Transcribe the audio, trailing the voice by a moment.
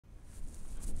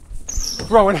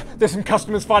Rowan, there's some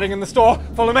customers fighting in the store.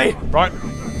 Follow me. Right.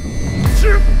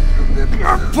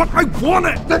 But I want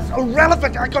it! That's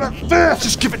irrelevant! I got it first!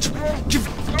 Just give it to me! Give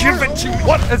it to me!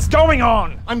 What is going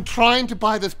on? I'm trying to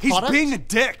buy this He's product. being a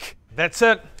dick! That's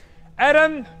it.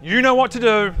 Adam, you know what to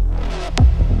do.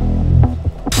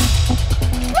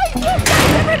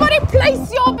 Everybody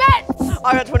place your bets!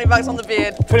 I got 20 bucks on the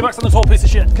beard. 20 bucks on the tall piece of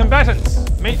shit. Combatants,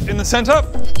 meet in the center.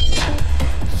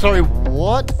 Sorry,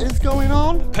 what is going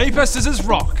on? Paper, scissors,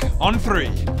 rock. On 3.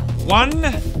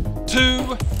 1,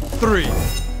 2, 3.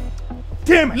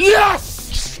 Damn it!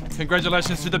 Yes!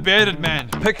 Congratulations to the bearded man.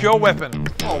 Pick your weapon.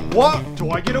 Oh, what?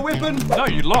 Do I get a weapon? No,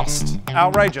 you lost.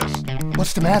 Outrageous.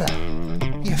 What's the matter?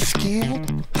 You're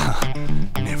scared?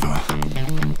 Never.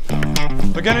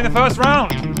 Beginning the first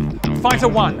round. Fighter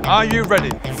 1, are you ready?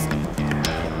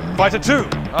 Fighter 2,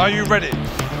 are you ready?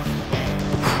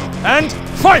 And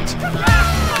fight!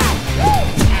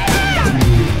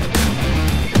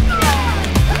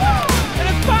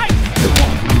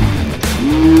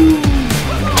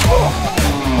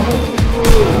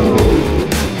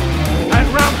 And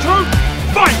round 2,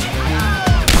 fight!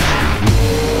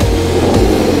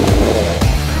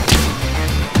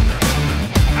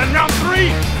 And round 3,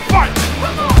 fight!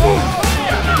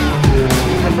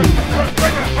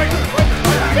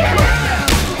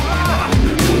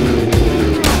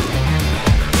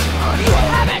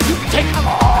 And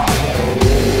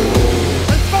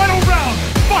final round,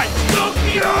 fight!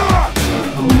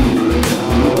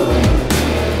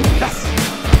 Yes!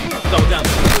 Double down.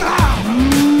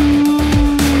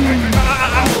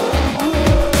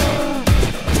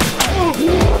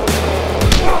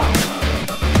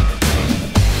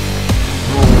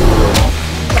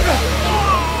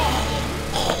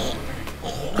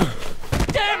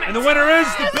 And the winner is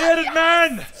the bearded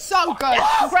man! So good.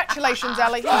 Congratulations,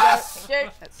 Ellie. Here you go. Thank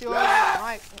you. That's yours.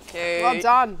 Right. Okay. Well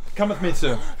done. Come with me,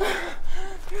 sir.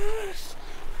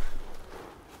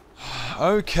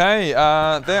 Okay,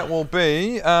 that will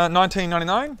be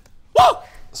 $19.99.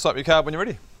 Swipe your card when you're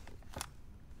ready.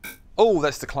 Oh,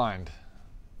 that's declined.